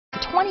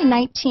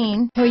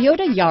2019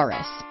 Toyota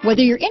Yaris.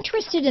 Whether you're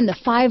interested in the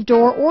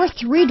 5-door or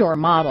 3-door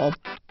model,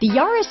 the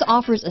Yaris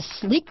offers a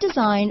sleek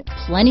design,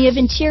 plenty of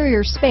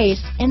interior space,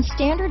 and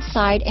standard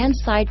side and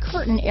side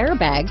curtain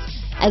airbags,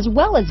 as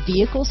well as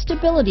vehicle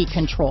stability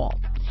control.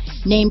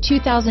 Named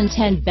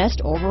 2010 Best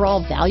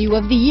Overall Value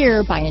of the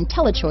Year by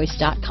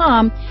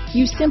IntelliChoice.com,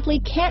 you simply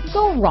can't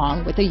go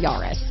wrong with a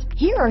Yaris.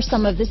 Here are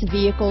some of this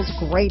vehicle's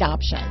great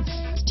options: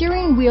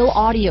 steering wheel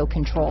audio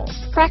controls,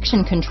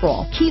 traction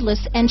control,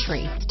 keyless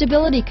entry,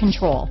 stability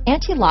control,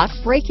 anti-lock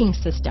braking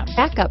system,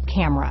 backup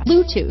camera,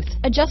 Bluetooth,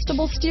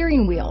 adjustable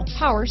steering wheel,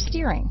 power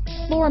steering,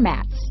 floor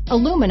mats,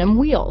 aluminum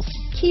wheels,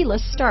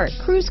 keyless start,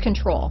 cruise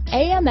control,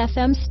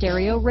 AM/FM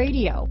stereo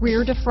radio,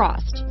 rear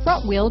defrost,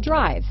 front wheel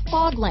drive,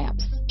 fog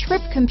lamps,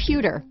 trip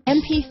computer,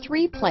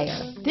 MP3 player.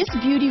 This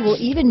beauty will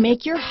even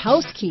make your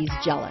house keys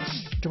jealous.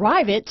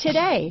 Drive it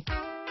today.